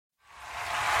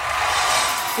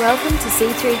Welcome to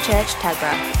C3 Church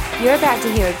Tuggerah. You're about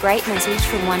to hear a great message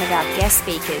from one of our guest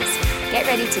speakers. Get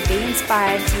ready to be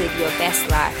inspired to live your best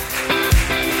life.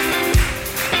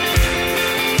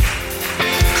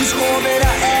 'Cause all that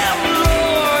I am,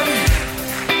 Lord,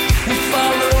 will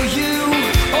follow you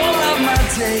all of my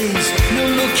days. No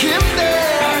looking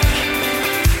back,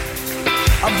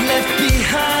 I've left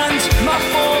behind my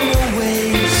former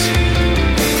ways.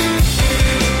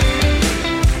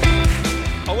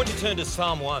 I want you to turn to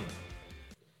Psalm 1.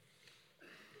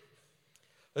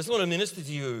 I just want to minister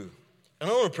to you, and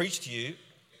I want to preach to you.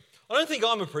 I don't think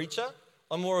I'm a preacher.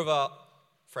 I'm more of a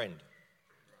friend.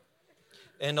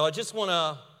 And I just want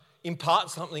to impart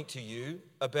something to you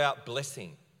about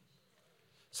blessing.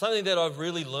 Something that I've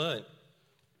really learned,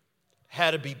 how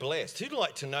to be blessed. Who'd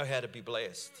like to know how to be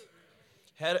blessed?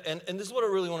 And this is what I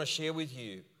really want to share with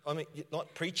you. I mean,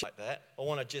 not preach like that. I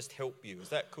want to just help you. Is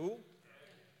that cool?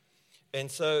 And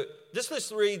so,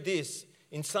 let's read this.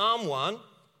 In Psalm 1,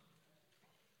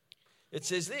 it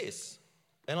says this,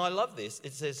 and I love this.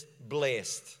 It says,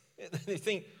 blessed. You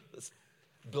think,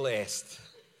 blessed.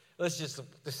 Let's just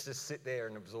sit there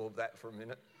and absorb that for a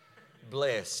minute.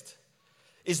 Blessed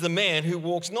is the man who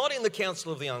walks not in the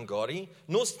counsel of the ungodly,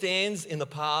 nor stands in the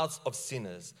paths of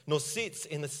sinners, nor sits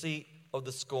in the seat of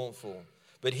the scornful.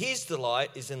 But his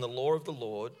delight is in the law of the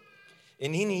Lord,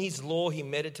 and in his law he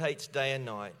meditates day and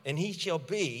night. And he shall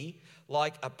be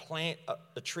like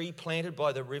a tree planted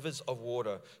by the rivers of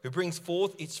water, who brings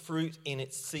forth its fruit in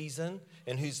its season,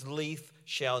 and whose leaf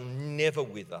shall never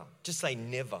wither. Just say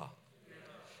never.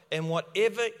 And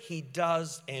whatever he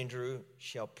does, Andrew,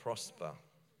 shall prosper.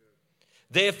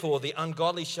 Therefore the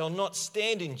ungodly shall not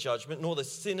stand in judgment, nor the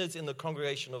sinners in the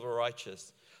congregation of the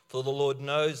righteous. For the Lord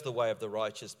knows the way of the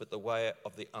righteous, but the way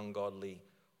of the ungodly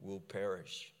will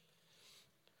perish.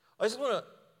 I just want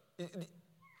to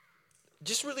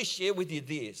just really share with you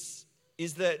this,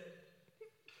 is that,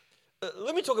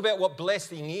 let me talk about what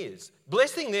blessing is.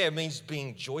 Blessing there means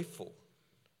being joyful,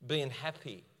 being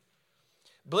happy.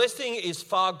 Blessing is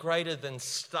far greater than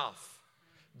stuff.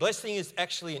 Blessing is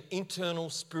actually an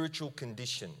internal spiritual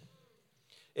condition.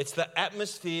 It's the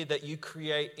atmosphere that you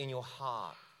create in your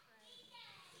heart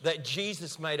that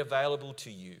Jesus made available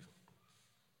to you.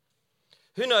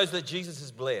 Who knows that Jesus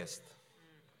is blessed?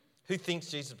 Who thinks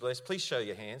Jesus is blessed? Please show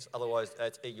your hands, otherwise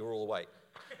you're all awake.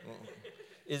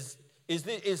 Is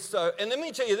so? And let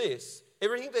me tell you this: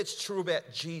 everything that's true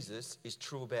about Jesus is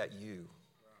true about you.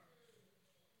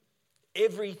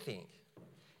 Everything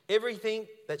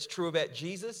that's true about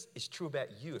Jesus is true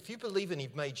about you. If you believe and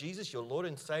you've made Jesus your Lord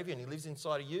and Savior and he lives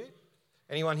inside of you,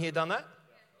 anyone here done that?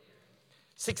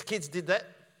 6 kids did that.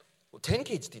 Well, 10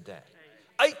 kids did that.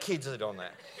 8 kids did on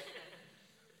that.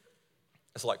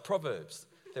 It's like Proverbs.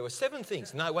 There were 7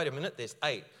 things. No, wait a minute, there's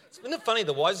 8. Isn't it funny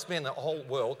the wisest man in the whole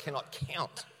world cannot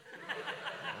count?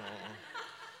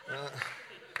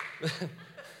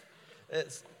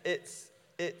 It's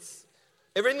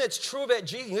everything that's true about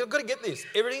Jesus. You've got to get this.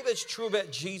 Everything that's true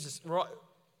about Jesus, right?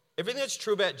 Everything that's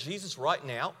true about Jesus right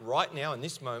now, in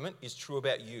this moment, is true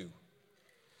about you.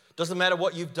 Doesn't matter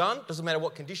what you've done. Doesn't matter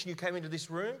what condition you came into this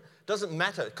room. Doesn't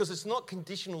matter, because it's not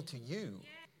conditional to you.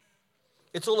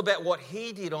 It's all about what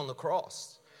he did on the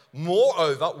cross.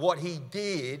 Moreover, what he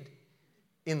did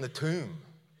in the tomb.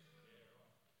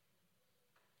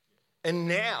 And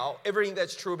now, everything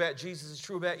that's true about Jesus is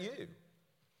true about you.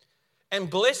 And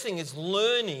blessing is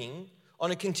learning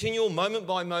on a continual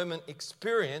moment-by-moment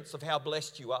experience of how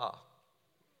blessed you are.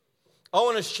 I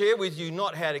want to share with you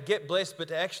not how to get blessed,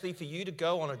 but actually for you to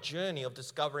go on a journey of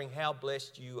discovering how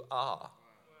blessed you are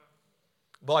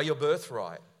by your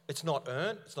birthright. It's not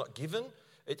earned, it's not given.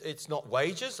 It's not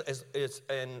wages, as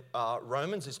in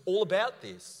Romans is all about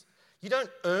this. You don't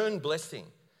earn blessing.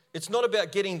 It's not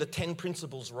about getting the 10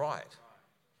 principles right.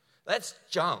 That's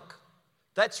junk.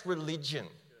 That's religion.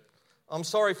 I'm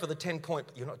sorry for the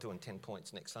 10-point. You're not doing 10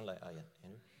 points next Sunday, are you,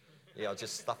 Andrew? Yeah, I'll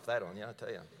just stuff that on you, I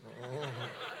tell you.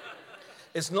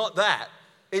 It's not that.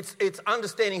 It's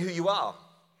understanding who you are.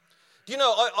 Do you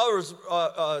know,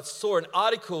 I saw an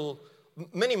article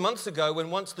many months ago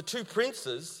when once the 2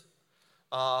 princes...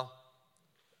 what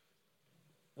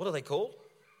are they called?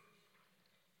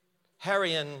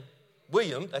 Harry and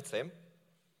William, that's them,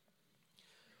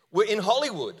 were in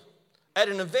Hollywood at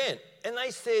an event, and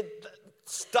they said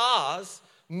stars,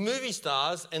 movie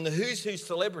stars, and the who's who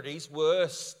celebrities were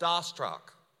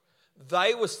starstruck.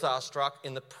 They were starstruck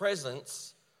in the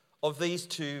presence of these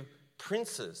 2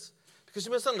 princes. Because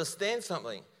you must understand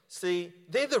something. See,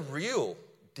 they're the real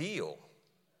deal.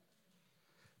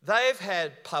 They've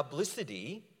had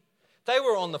publicity. They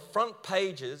were on the front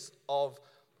pages of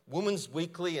Women's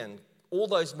Weekly and all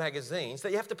those magazines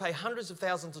that you have to pay hundreds of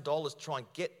thousands of dollars to try and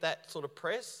get that sort of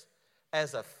press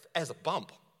as a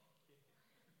bump.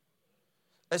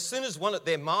 As soon as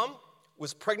their mum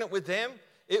was pregnant with them,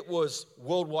 it was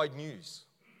worldwide news.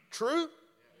 True?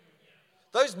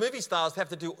 Those movie stars have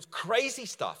to do crazy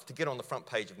stuff to get on the front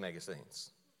page of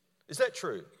magazines. Is that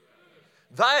true?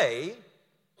 They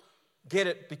get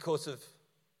it because of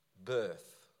birth.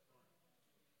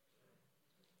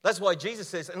 That's why Jesus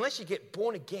says, unless you get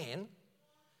born again,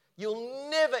 you'll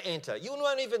never enter. You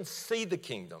won't even see the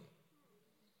kingdom.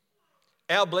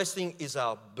 Our blessing is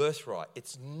our birthright.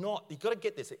 It's not, you've got to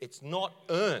get this, it's not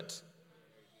earned.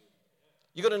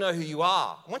 You've got to know who you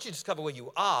are. Once you discover where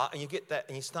you are and you get that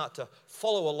and you start to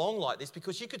follow along like this,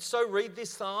 because you could so read this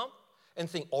psalm and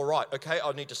think, all right, okay,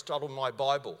 I need to study my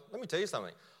Bible. Let me tell you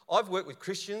something. I've worked with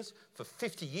Christians for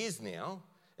 50 years now,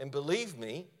 and believe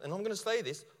me, and I'm going to say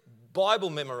this, Bible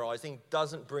memorizing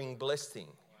doesn't bring blessing.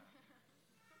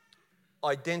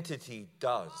 Identity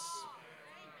does.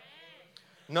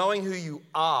 Knowing who you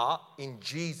are in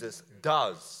Jesus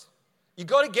does. You've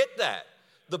got to get that.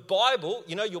 The Bible,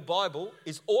 you know, your Bible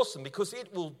is awesome because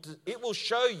it will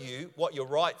show you what your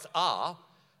rights are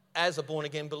as a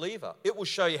born-again believer. It will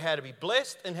show you how to be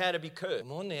blessed and how to be cursed.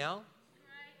 Come on now.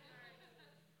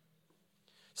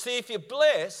 See, if you're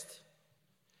blessed,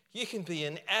 you can be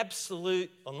an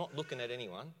absolute, I'm not looking at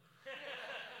anyone,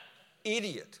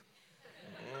 idiot.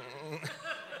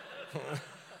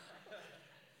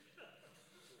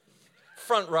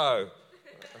 Front row.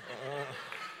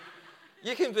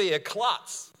 You can be a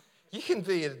klutz. You can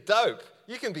be a dope.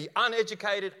 You can be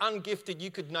uneducated, ungifted.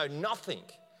 You could know nothing,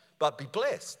 but be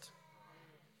blessed.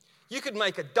 You could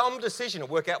make a dumb decision and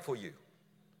work out for you.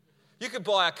 You could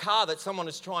buy a car that someone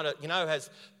is trying to, has,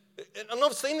 and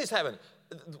I've seen this happen,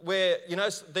 where,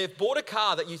 they've bought a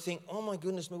car that you think, oh my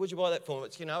goodness, where'd you buy that from?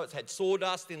 It's, it's had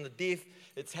sawdust in the diff.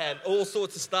 It's had all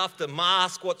sorts of stuff to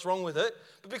mask what's wrong with it.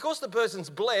 But because the person's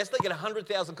blessed, they get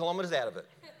 100,000 kilometres out of it.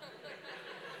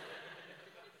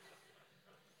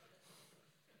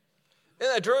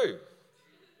 Isn't that true?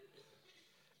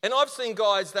 And I've seen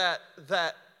guys that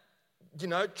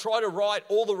try to write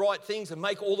all the right things and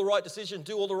make all the right decisions,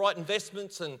 do all the right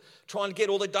investments and try and get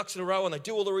all their ducks in a row, and they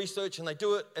do all the research and they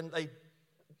do it and they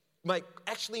make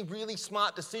actually really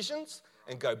smart decisions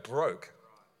and go broke.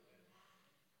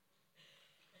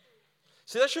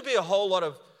 See, that should be a whole lot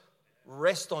of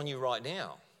rest on you right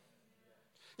now.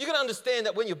 You can understand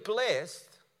that when you're blessed,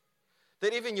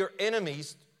 that even your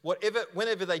enemies,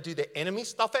 whenever they do their enemy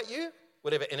stuff at you,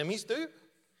 whatever enemies do,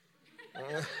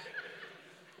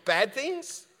 bad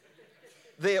things,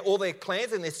 all their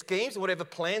plans and their schemes and whatever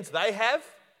plans they have,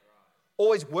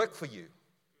 always work for you.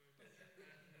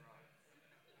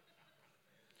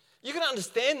 You can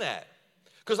understand that.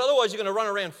 Because otherwise you're going to run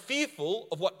around fearful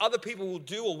of what other people will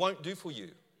do or won't do for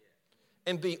you.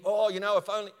 And be, if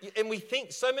only... And we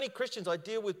think, so many Christians, I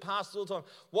deal with pastors all the time,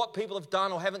 what people have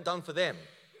done or haven't done for them.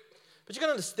 But you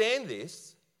can understand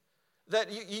this,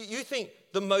 that you think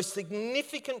the most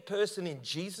significant person in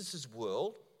Jesus'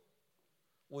 world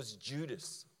was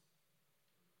Judas.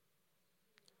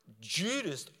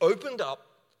 Judas opened up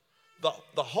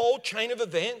the whole chain of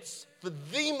events for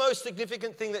the most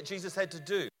significant thing that Jesus had to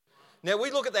do. Now,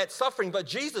 we look at that suffering, but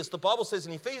Jesus, the Bible says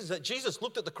in Ephesians that Jesus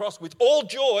looked at the cross with all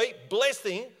joy,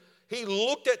 blessing. He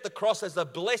looked at the cross as a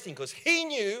blessing because he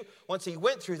knew once he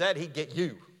went through that, he'd get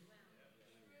you.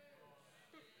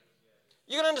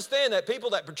 You can understand that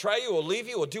people that betray you or leave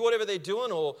you or do whatever they're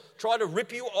doing or try to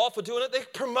rip you off or doing it, they're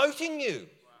promoting you.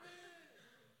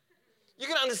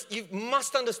 You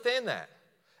must understand that.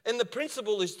 And the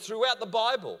principle is throughout the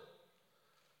Bible.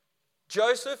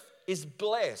 Joseph is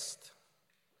blessed.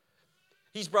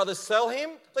 His brothers sell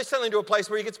him. They sell him to a place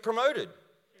where he gets promoted.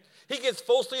 He gets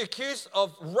falsely accused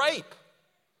of rape.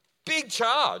 Big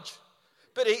charge.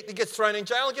 But he gets thrown in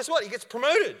jail, and guess what? He gets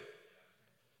promoted.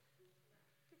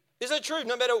 Is that true?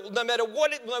 No matter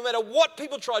what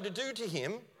people tried to do to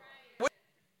him,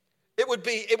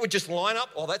 it would just line up.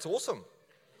 Oh, that's awesome.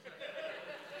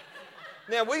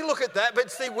 Now we look at that, but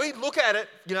see, we look at it,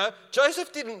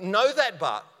 Joseph didn't know that,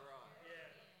 but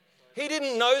he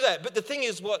didn't know that. But the thing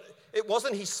is, it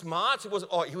wasn't he smart. It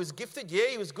wasn't, he was gifted, yeah,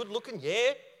 he was good looking,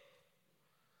 yeah.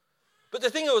 But the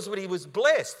thing was, he was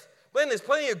blessed. Then there's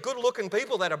plenty of good looking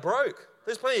people that are broke.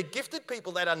 There's plenty of gifted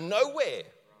people that are nowhere.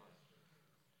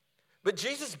 But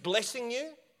Jesus blessing you,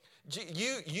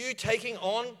 you taking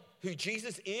on who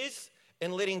Jesus is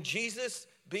and letting Jesus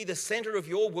be the center of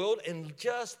your world and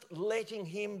just letting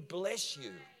him bless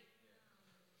you.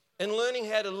 And learning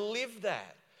how to live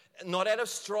that. Not out of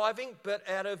striving, but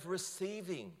out of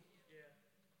receiving.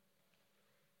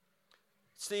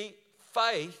 See,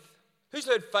 Faith, who's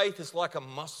heard faith is like a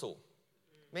muscle?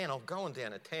 Man, I'm going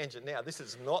down a tangent now. This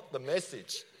is not the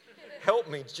message. Help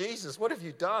me, Jesus, what have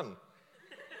you done?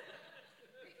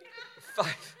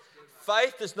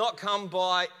 Faith does not come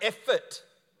by effort.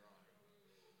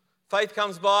 Faith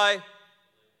comes by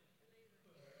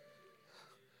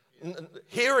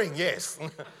hearing, yes.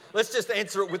 Let's just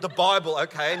answer it with the Bible,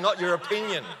 okay, not your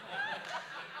opinion.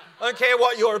 I don't care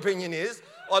what your opinion is.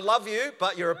 I love you,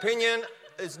 but your opinion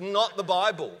is not the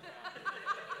Bible.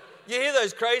 You hear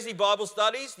those crazy Bible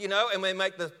studies, you know, and they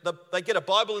make they get a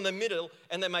Bible in the middle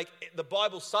and they make the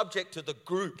Bible subject to the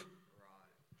group.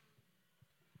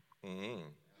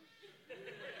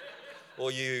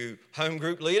 Or you home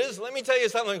group leaders, let me tell you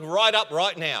something right up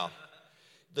right now.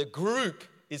 The group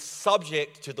is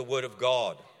subject to the Word of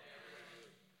God.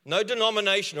 No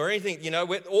denomination or anything, you know,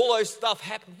 where all those stuff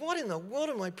happen. What in the world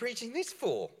am I preaching this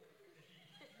for?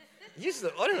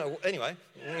 I don't know. Anyway,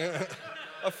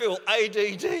 I feel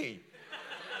ADD.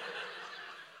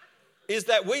 Is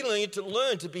that we need to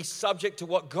learn to be subject to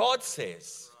what God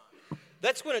says.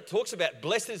 That's when it talks about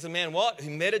blessed is the man what?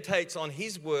 Who meditates on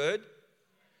his word.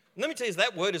 And let me tell you,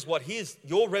 that word is what is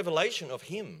your revelation of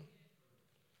him.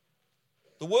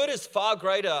 The word is far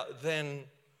greater than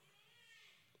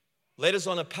letters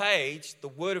on a page. The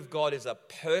word of God is a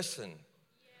person,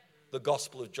 the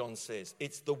Gospel of John says.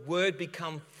 It's the word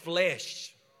become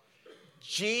flesh.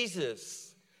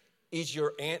 Jesus is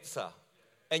your answer.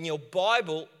 And your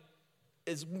Bible,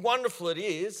 as wonderful it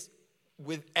is,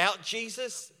 without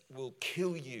Jesus, will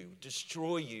kill you,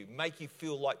 destroy you, make you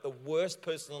feel like the worst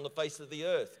person on the face of the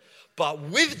earth. But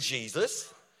with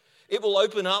Jesus, it will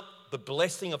open up the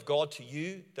blessing of God to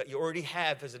you that you already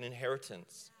have as an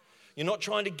inheritance. You're not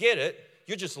trying to get it,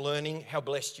 you're just learning how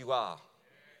blessed you are.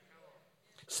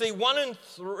 See, 1 in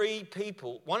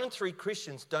 3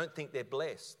 Christians don't think they're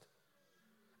blessed.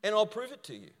 And I'll prove it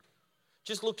to you.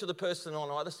 Just look to the person on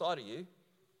either side of you.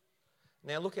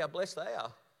 Now look how blessed they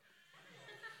are.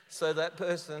 So that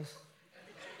person...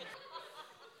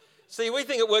 See, we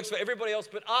think it works for everybody else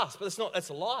but us, but that's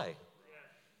a lie.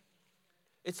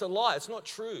 It's a lie. It's not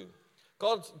true.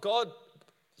 God's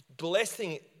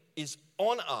blessing is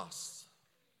on us.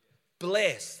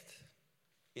 Blessed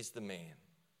is the man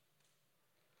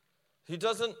who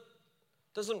doesn't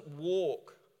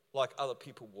walk like other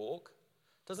people walk,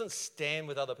 doesn't stand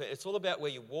with other people. It's all about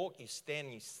where you walk, you stand,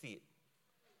 and you sit.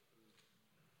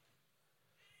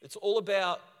 It's all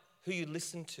about who you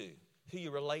listen to, who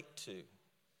you relate to,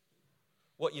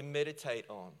 what you meditate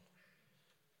on,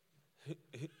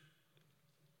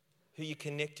 who you're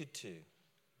connected to.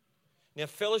 Now,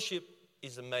 fellowship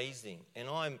is amazing, and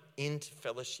I'm into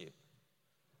fellowship.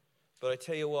 But I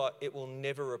tell you what, it will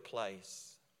never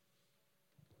replace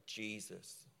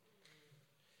Jesus.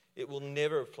 It will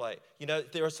never replace. You know,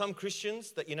 there are some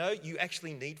Christians that, you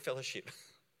actually need fellowship.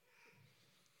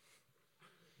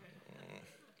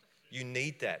 You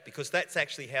need that because that's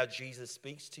actually how Jesus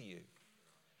speaks to you.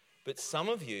 But some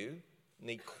of you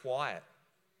need quiet.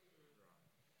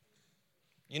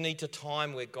 You need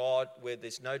time where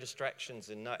there's no distractions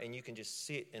and you can just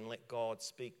sit and let God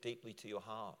speak deeply to your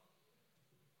heart.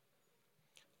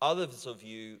 Others of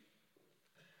you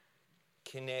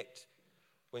connect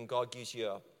when God gives you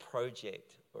a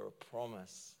project or a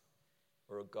promise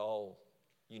or a goal.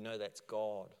 You know that's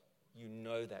God. You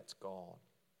know that's God.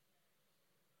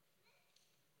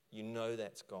 You know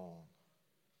that's God.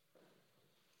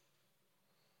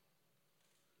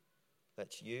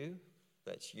 That's you.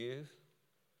 That's you.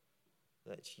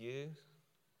 That's you.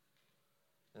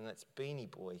 And that's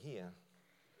Beanie Boy here.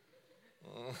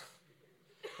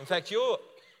 In fact,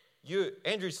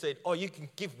 Andrew said, you can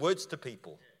give words to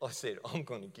people. I said, I'm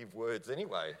going to give words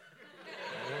anyway.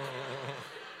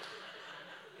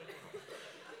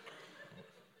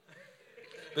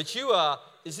 But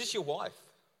is this your wife?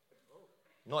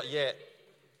 Not yet.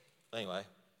 Anyway,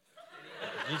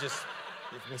 you've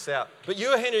missed out. But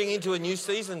you're heading into a new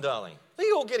season, darling.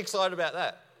 You all get excited about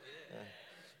that. Yeah.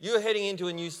 You're heading into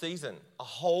a new season, a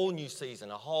whole new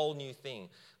season, a whole new thing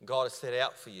God has set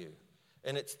out for you.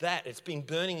 And it's been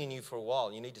burning in you for a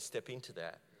while. You need to step into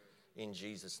that in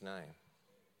Jesus' name.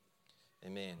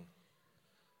 Amen.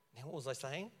 Now, what was I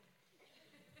saying?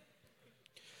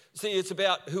 See, it's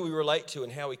about who we relate to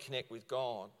and how we connect with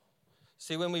God.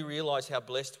 See, when we realize how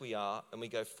blessed we are and we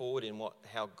go forward in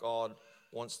how God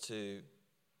wants to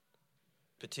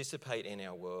participate in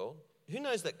our world, who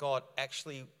knows that God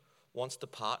actually wants to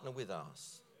partner with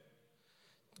us?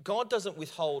 God doesn't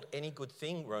withhold any good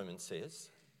thing, Romans says.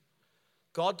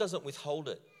 God doesn't withhold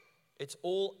it. It's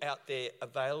all out there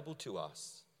available to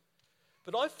us.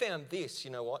 But I found this, you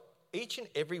know what? Each and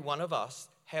every one of us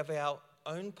have our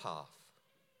own path.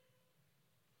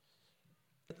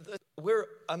 We're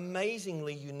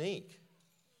amazingly unique.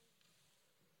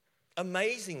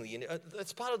 Amazingly unique.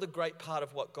 That's part of the great part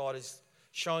of what God is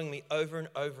showing me over and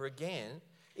over again.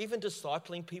 Even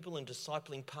discipling people and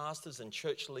discipling pastors and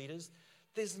church leaders,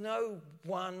 there's no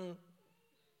one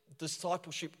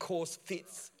discipleship course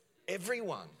fits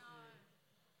everyone.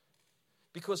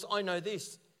 Because I know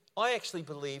this, I actually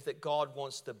believe that God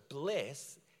wants to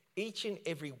bless each and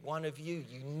every one of you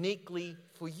uniquely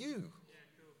for you.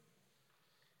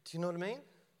 Do you know what I mean?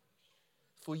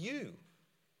 For you.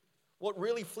 What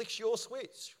really flicks your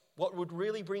switch? What would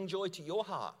really bring joy to your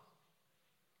heart?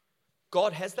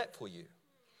 God has that for you.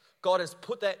 God has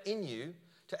put that in you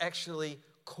to actually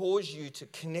cause you to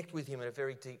connect with him at a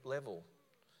very deep level,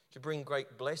 to bring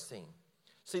great blessing.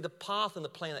 See, the path and the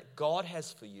plan that God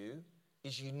has for you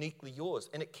is uniquely yours,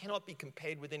 and it cannot be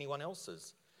compared with anyone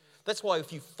else's. That's why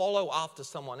if you follow after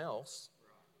someone else,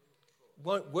 it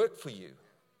won't work for you.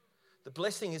 The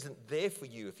blessing isn't there for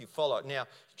you if you follow it. Now,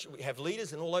 we have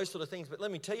leaders and all those sort of things, but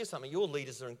let me tell you something. Your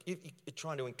leaders are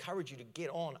trying to encourage you to get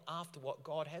on after what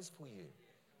God has for you.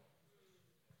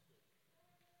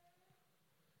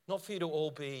 Not for you to all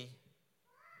be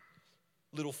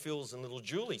little Phils and little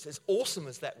Julies, as awesome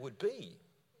as that would be.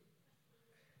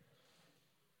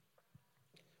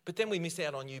 But then we miss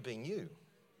out on you being you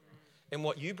and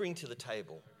what you bring to the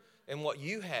table and what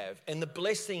you have and the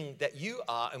blessing that you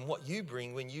are and what you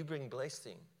bring when you bring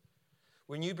blessing,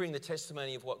 when you bring the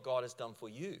testimony of what God has done for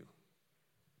you,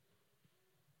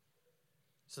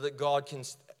 so that God can,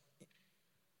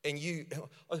 and you,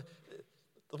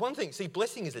 the one thing, see,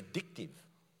 blessing is addictive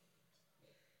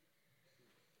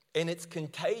and it's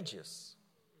contagious.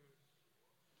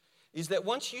 Is that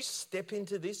once you step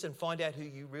into this and find out who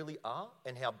you really are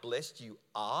and how blessed you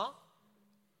are,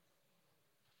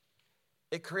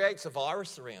 it creates a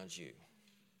virus around you.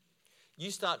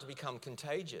 You start to become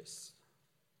contagious.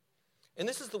 And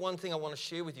this is the one thing I want to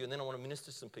share with you, and then I want to minister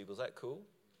to some people. Is that cool?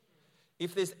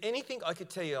 If there's anything I could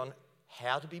tell you on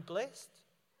how to be blessed,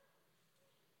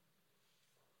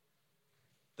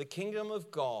 the kingdom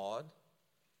of God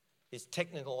is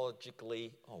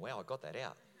technologically, oh wow, I got that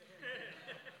out.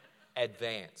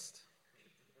 Advanced.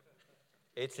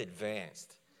 It's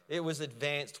advanced. It was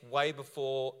advanced way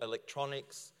before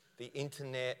electronics, the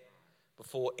internet,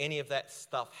 before any of that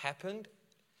stuff happened.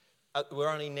 We're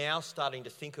only now starting to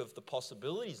think of the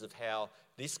possibilities of how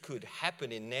this could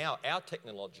happen in now our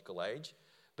technological age,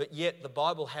 but yet the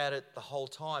Bible had it the whole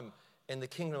time, and the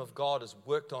kingdom of God has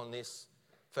worked on this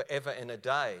forever and a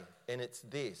day, and it's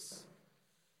this.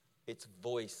 It's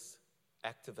voice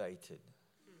activated.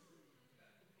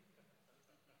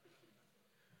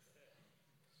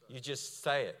 You just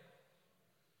say it.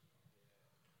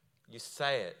 You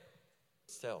say it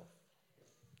yourself.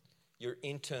 Your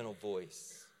internal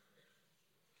voice.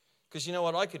 Because you know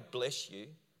what? I could bless you,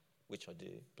 which I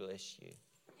do, bless you.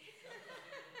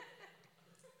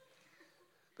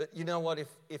 But you know what?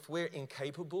 If we're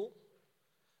incapable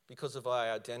because of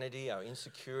our identity, our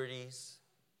insecurities,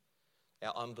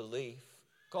 our unbelief,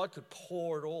 God could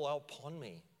pour it all out upon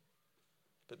me.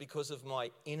 But because of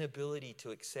my inability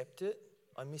to accept it,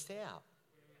 I miss out.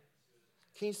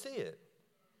 Can you see it?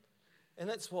 And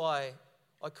that's why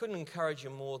I couldn't encourage you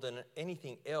more than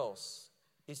anything else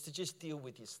is to just deal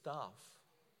with your stuff.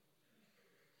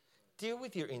 Deal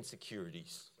with your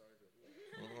insecurities.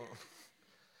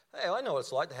 Hey, I know what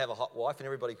it's like to have a hot wife and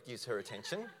everybody gives her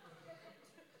attention.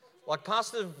 Like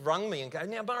Pastor rung me and go,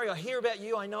 now Murray, I hear about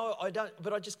you, I know, I don't,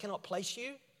 but I just cannot place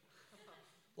you.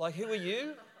 Like, who are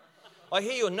you? I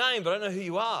hear your name, but I don't know who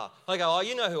you are. I go, oh,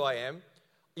 you know who I am.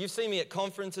 You've seen me at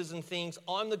conferences and things.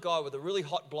 I'm the guy with a really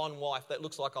hot blonde wife that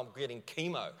looks like I'm getting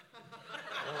chemo.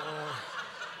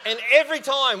 And every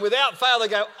time, without fail, they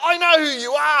go, I know who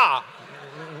you are.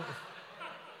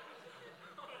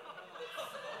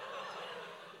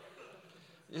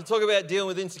 You talk about dealing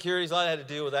with insecurities. I had to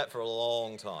deal with that for a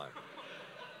long time.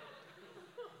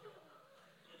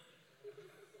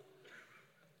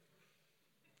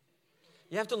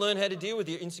 You have to learn how to deal with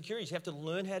your insecurities. You have to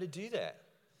learn how to do that.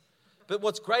 But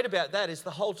what's great about that is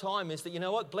the whole time is that, you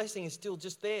know what? Blessing is still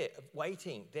just there,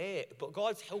 waiting, there. But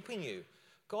God's helping you.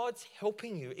 God's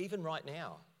helping you even right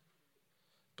now.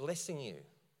 Blessing you,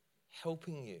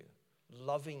 helping you,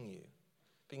 loving you,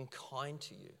 being kind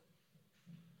to you,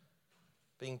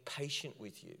 being patient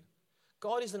with you.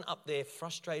 God isn't up there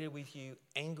frustrated with you,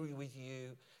 angry with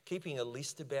you, keeping a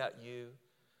list about you.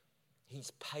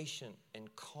 He's patient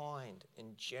and kind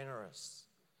and generous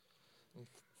and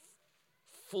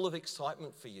full of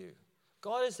excitement for you.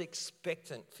 God is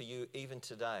expectant for you even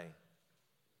today,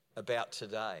 about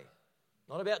today.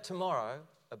 Not about tomorrow,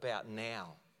 about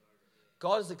now.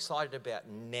 God is excited about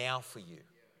now for you.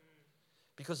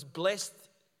 Because blessed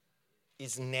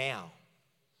is now.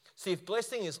 See, if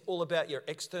blessing is all about your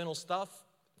external stuff,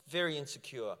 very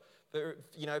insecure. But,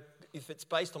 if it's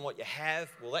based on what you have,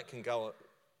 well, that can go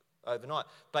overnight.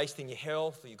 Based in your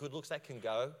health or your good looks, that can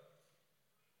go.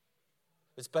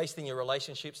 It's based in your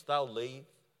relationships, they'll leave.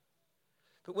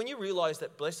 But when you realize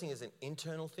that blessing is an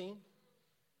internal thing,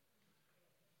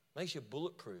 it makes you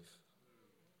bulletproof.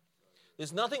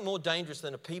 There's nothing more dangerous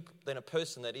than a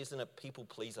person that isn't a people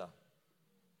pleaser,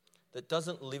 that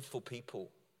doesn't live for people.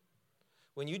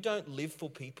 When you don't live for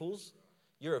peoples,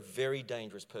 you're a very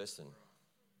dangerous person,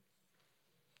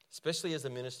 especially as a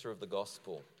minister of the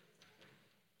gospel.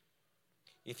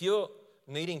 If you're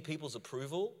needing people's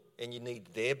approval and you need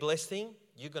their blessing,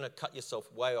 you're going to cut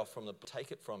yourself way off from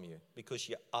take it from you, because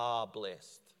you are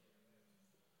blessed.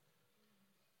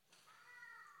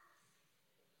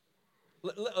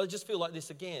 I just feel like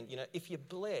this again. If you're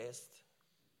blessed,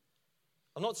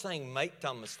 I'm not saying make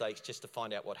dumb mistakes just to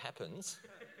find out what happens.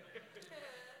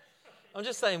 I'm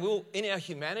just saying, in our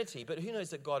humanity, but who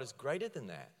knows that God is greater than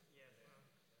that?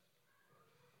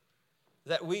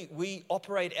 That we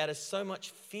operate out of so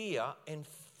much fear, and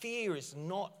fear is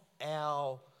not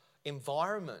our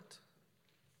environment.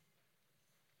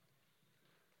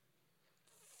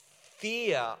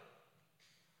 Fear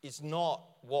is not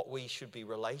what we should be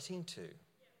relating to.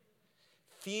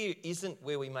 Fear isn't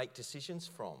where we make decisions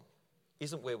from,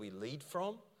 isn't where we lead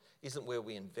from, isn't where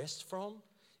we invest from,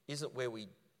 isn't where we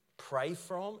pray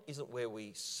from, isn't where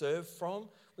we serve from.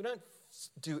 We don't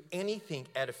do anything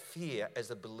out of fear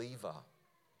as a believer.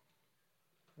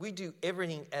 We do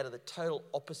everything out of the total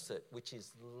opposite, which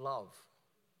is love.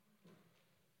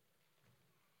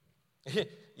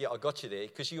 Yeah, I got you there,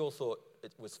 because you all thought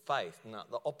it was faith. No,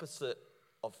 the opposite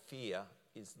of fear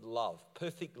is love.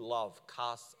 Perfect love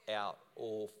casts out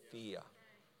all fear.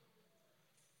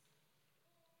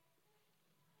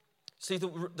 See,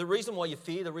 the reason why you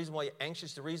fear, the reason why you're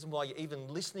anxious, the reason why you're even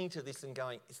listening to this and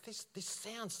going, this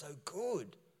sounds so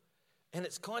good. And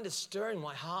it's kind of stirring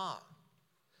my heart.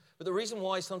 But the reason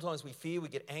why sometimes we fear, we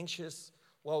get anxious,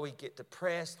 while we get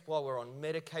depressed, while we're on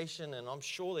medication, and I'm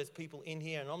sure there's people in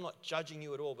here, and I'm not judging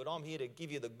you at all, but I'm here to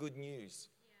give you the good news.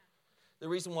 The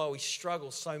reason why we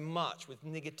struggle so much with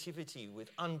negativity,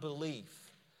 with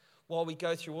unbelief, while we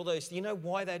go through all those, you know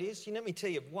why that is? Let me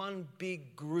tell you, one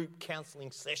big group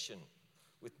counselling session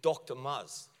with Dr.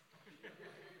 Muzz.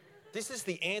 This is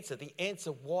the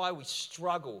answer why we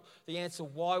struggle, the answer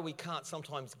why we can't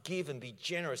sometimes give and be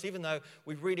generous, even though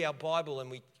we read our Bible and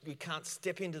we can't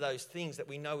step into those things that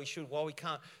we know we should, why we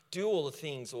can't do all the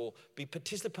things or be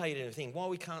participate in anything, why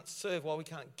we can't serve, why we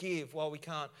can't give, why we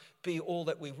can't be all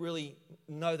that we really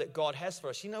know that God has for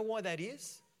us. You know why that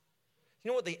is?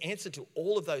 You know what the answer to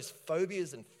all of those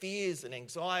phobias and fears and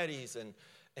anxieties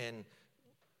and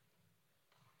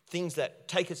things that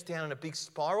take us down in a big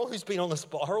spiral? Who's been on the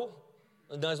spiral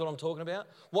and knows what I'm talking about?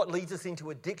 What leads us into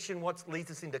addiction? What leads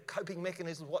us into coping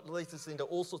mechanisms? What leads us into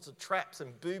all sorts of traps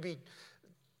and booby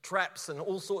traps and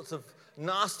all sorts of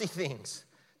nasty things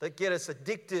that get us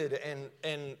addicted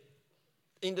and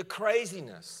into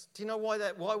craziness? Do you know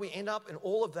why we end up in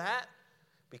all of that?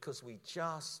 Because we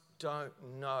just don't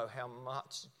know how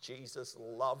much Jesus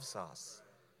loves us.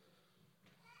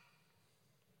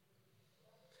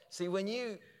 See, when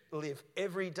you live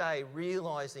every day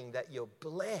realizing that you're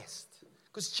blessed,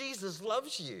 because Jesus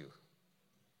loves you,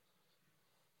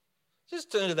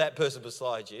 just turn to that person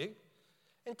beside you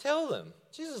and tell them,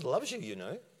 Jesus loves you, you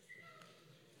know.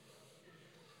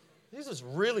 Jesus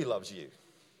really loves you.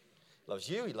 He loves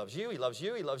you, he loves you, he loves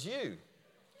you, he loves you.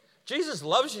 Jesus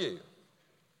loves you.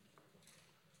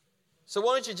 So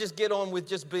why don't you just get on with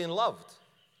just being loved?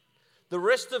 The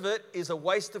rest of it is a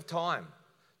waste of time.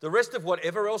 The rest of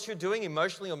whatever else you're doing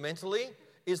emotionally or mentally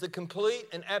is the complete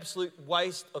and absolute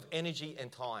waste of energy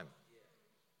and time.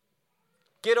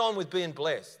 Get on with being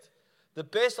blessed. The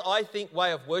best, I think,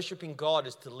 way of worshiping God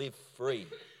is to live free.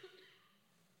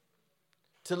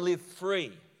 To live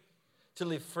free. To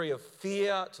live free of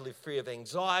fear, to live free of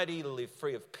anxiety, to live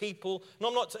free of people.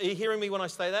 And are you hearing me when I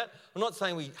say that? I'm not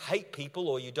saying we hate people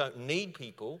or you don't need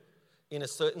people in a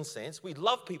certain sense. We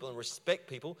love people and respect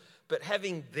people, but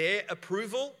having their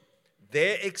approval,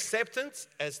 their acceptance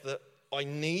as I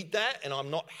need that and I'm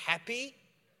not happy,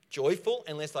 joyful,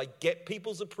 unless I get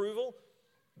people's approval,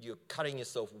 you're cutting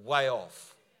yourself way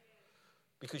off.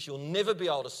 Because you'll never be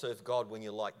able to serve God when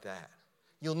you're like that.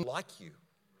 You'll like you.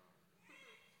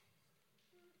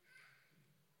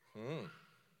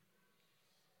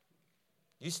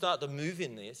 You start to move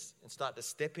in this and start to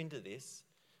step into this,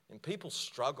 and people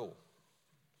struggle.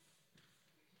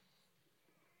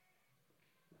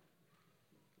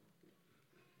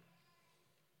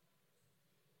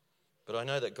 But I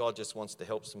know that God just wants to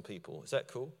help some people. Is that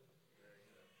cool?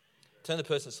 Turn the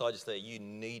person aside, just say, you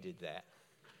needed that.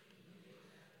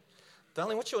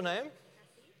 Darling, what's your name?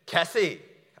 Kathy.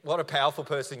 What a powerful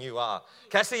person you are.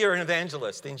 Cassie, you're an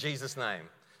evangelist in Jesus' name.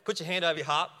 Put your hand over your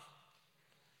heart.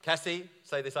 Cassie,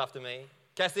 say this after me.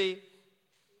 Cassie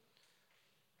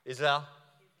is our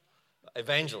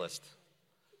evangelist.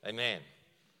 Amen.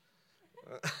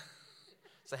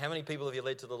 So how many people have you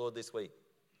led to the Lord this week?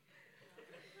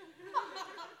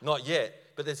 Not yet,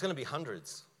 but there's going to be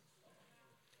hundreds.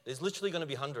 There's literally going to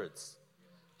be hundreds.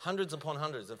 Hundreds upon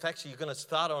hundreds. In fact, you're going to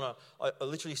start on I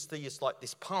literally see it's like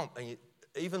this pump. And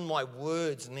even my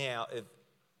words now have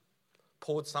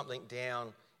poured something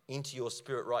down into your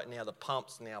spirit right now. The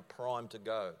pump's now primed to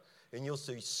go. And you'll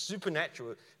see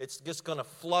supernatural. It's just going to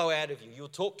flow out of you. You'll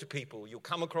talk to people. You'll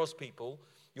come across people.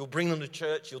 You'll bring them to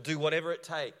church. You'll do whatever it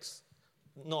takes.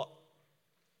 Not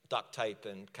duct tape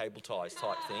and cable ties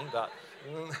type thing,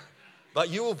 but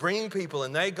you will bring people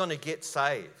and they're going to get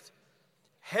saved.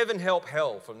 Heaven help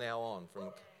hell from now on,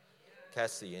 from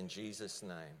Cassie, in Jesus'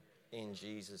 name. In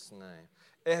Jesus'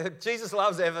 name. Jesus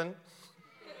loves Evan.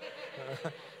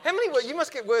 How many words? You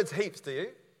must get words heaps, do you?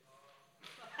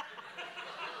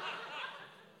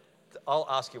 I'll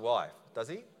ask your wife. Does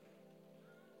he?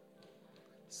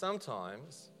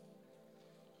 Sometimes.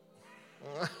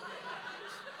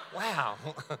 Wow.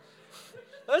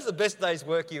 That was the best day's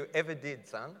work you ever did,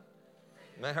 son.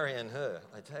 Marrying her,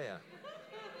 I tell you.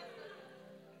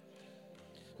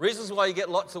 Reasons why you get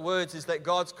lots of words is that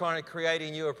God's kind of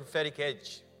creating you a prophetic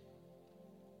edge.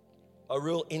 A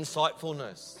real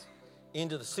insightfulness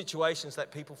into the situations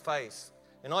that people face.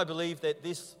 And I believe that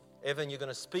this, Evan, you're going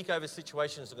to speak over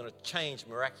situations that are going to change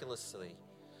miraculously.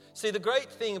 See, the great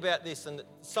thing about this, and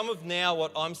some of now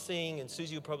what I'm seeing, and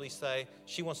Susie will probably say,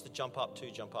 she wants to jump up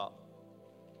too, jump up,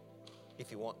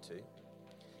 if you want to,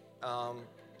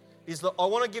 is that I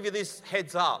want to give you this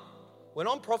heads up. When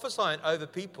I'm prophesying over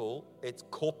people, it's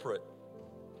corporate.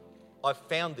 I've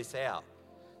found this out.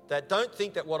 That don't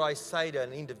think that what I say to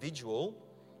an individual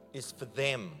is for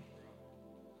them.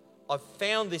 I've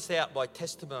found this out by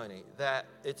testimony, that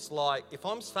it's like, if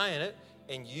I'm saying it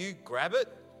and you grab it,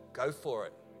 go for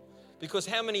it. Because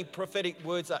how many prophetic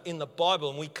words are in the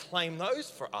Bible and we claim those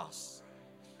for us?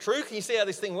 True? Can you see how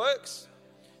this thing works?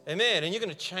 Amen. And you're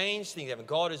going to change things.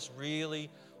 God is really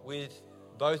with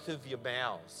both of your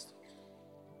mouths.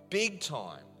 Big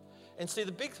time. And see,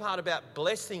 the big part about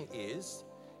blessing is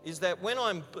that when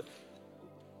and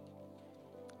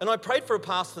I prayed for a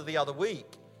pastor the other week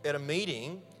at a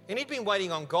meeting, and he'd been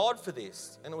waiting on God for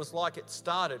this. And it was like it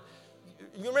started.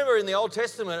 You remember in the Old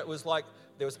Testament, it was like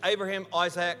there was Abraham,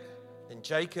 Isaac, and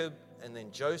Jacob, and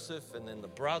then Joseph, and then the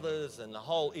brothers, and the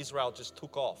whole Israel just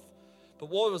took off. But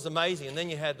what was amazing, and then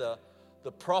you had the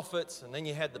prophets, and then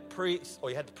you had the priests, or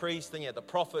you had the priests, then you had the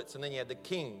prophets, and then you had the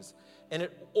kings. And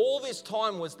all this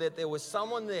time was that there was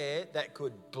someone there that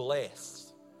could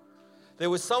bless. There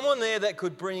was someone there that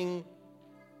could bring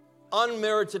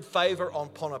unmerited favor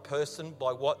upon a person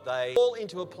by what they fall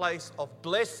into a place of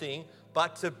blessing,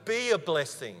 but to be a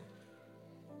blessing.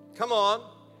 Come on.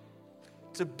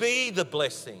 To be the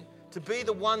blessing, to be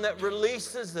the one that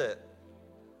releases it,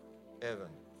 Evan.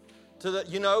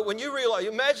 When you realize,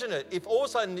 imagine it, if all of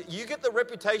a sudden you get the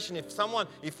reputation,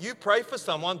 if you pray for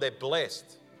someone, they're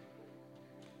blessed.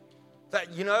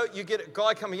 That, you get a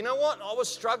guy coming, you know what, I was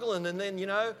struggling, and then,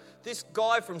 this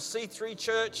guy from C3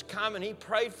 Church come and he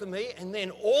prayed for me, and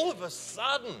then all of a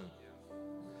sudden,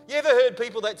 you ever heard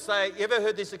people that say, you ever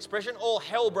heard this expression, all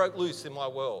hell broke loose in my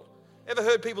world? Ever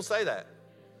heard people say that?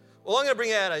 Well, I'm going to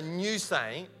bring out a new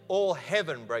saying, all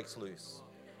heaven breaks loose.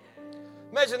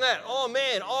 Imagine that. Oh,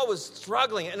 man, I was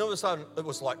struggling. And all of a sudden, it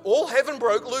was like all heaven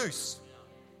broke loose.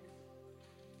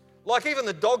 Like even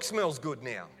the dog smells good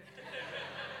now.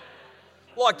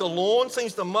 Like the lawn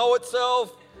seems to mow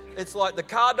itself. It's like the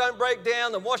car don't break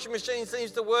down. The washing machine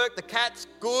seems to work. The cat's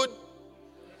good.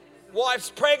 Wife's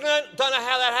pregnant. Don't know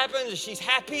how that happens. She's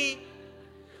happy.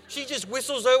 She just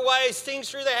whistles her way, sings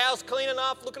through the house, cleaning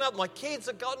up, looking up. My kids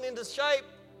have gotten into shape.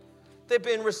 They've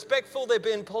been respectful. They've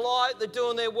been polite. They're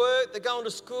doing their work. They're going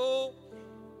to school.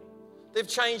 They've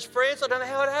changed friends. I don't know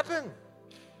how it happened.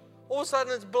 All of a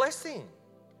sudden, it's a blessing.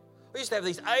 We used to have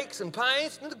these aches and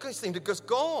pains. And they seem to just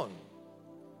gone.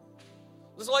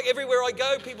 It's like everywhere I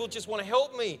go, people just want to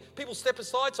help me. People step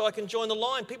aside so I can join the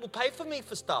line. People pay for me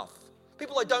for stuff.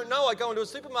 People I don't know, I go into a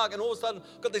supermarket and all of a sudden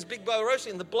I've got this big bowl of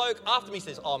roasting and the bloke after me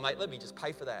says, oh mate, let me just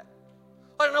pay for that.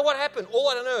 I don't know what happened. All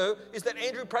I know is that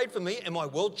Andrew prayed for me and my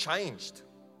world changed.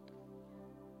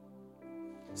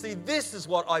 See, this is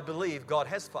what I believe God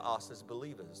has for us as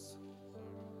believers.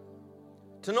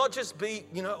 To not just be,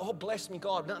 oh, bless me,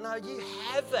 God. No, you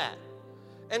have that.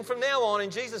 And from now on, in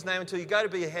Jesus' name, until you go to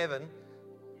be in heaven,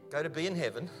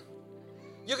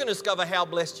 you're going to discover how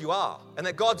blessed you are and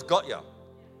that God's got you.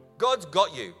 God's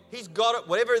got you. He's got it.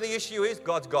 Whatever the issue is,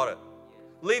 God's got it.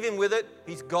 Leave him with it.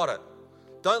 He's got it.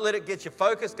 Don't let it get you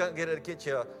focused. Don't let it get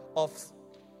you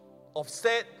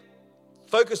offset.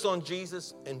 Focus on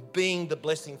Jesus and being the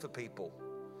blessing for people.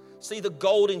 See the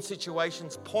gold in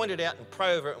situations, point it out and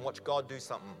pray over it and watch God do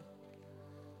something.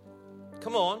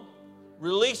 Come on.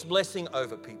 Release blessing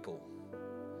over people.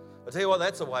 I'll tell you what,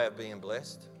 that's a way of being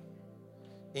blessed.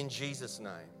 In Jesus'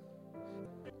 name.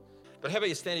 But how about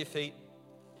you stand to your feet?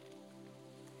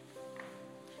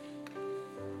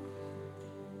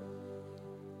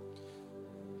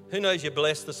 Who knows you're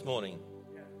blessed this morning?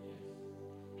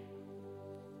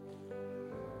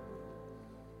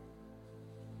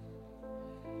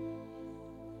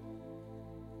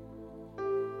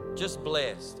 Just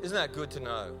blessed. Isn't that good to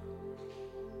know?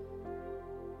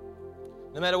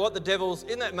 No matter what the devil's,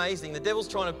 isn't that amazing? The devil's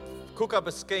trying to cook up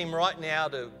a scheme right now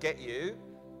to get you.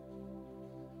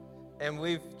 And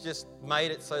we've just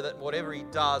made it so that whatever he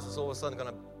does is all of a sudden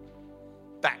going to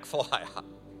backfire.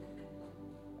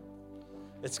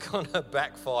 It's going to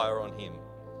backfire on him.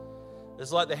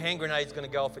 It's like the hand grenade's going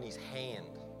to go off in his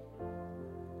hand.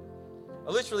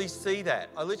 I literally see that.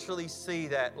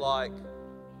 Like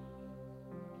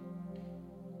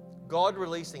God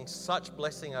releasing such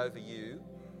blessing over you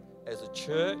as a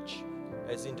church,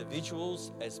 as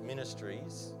individuals, as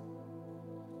ministries.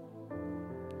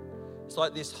 It's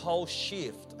like this whole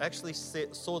shift. I actually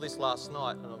saw this last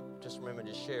night and I just remembered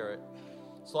to share it.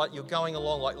 It's like you're going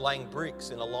along like laying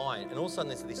bricks in a line and all of a sudden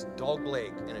there's this dog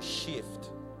leg and a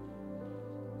shift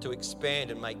to expand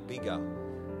and make bigger.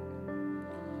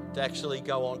 To actually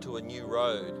go onto a new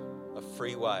road, a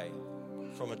freeway,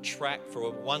 from a track, from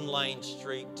a one-lane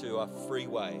street to a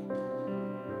freeway.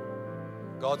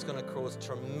 God's going to cause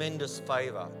tremendous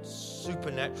favour,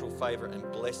 supernatural favour and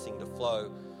blessing to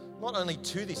flow, not only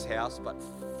to this house, but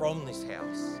from this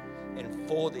house and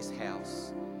for this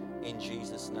house, in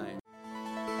Jesus' name.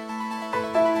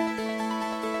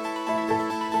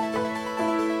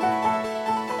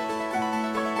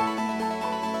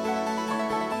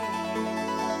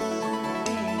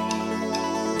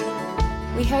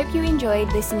 We hope you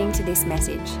enjoyed listening to this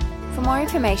message. For more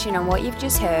information on what you've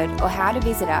just heard or how to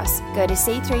visit us, go to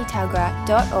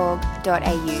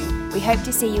c3tuggerah.org.au. We hope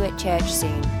to see you at church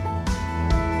soon.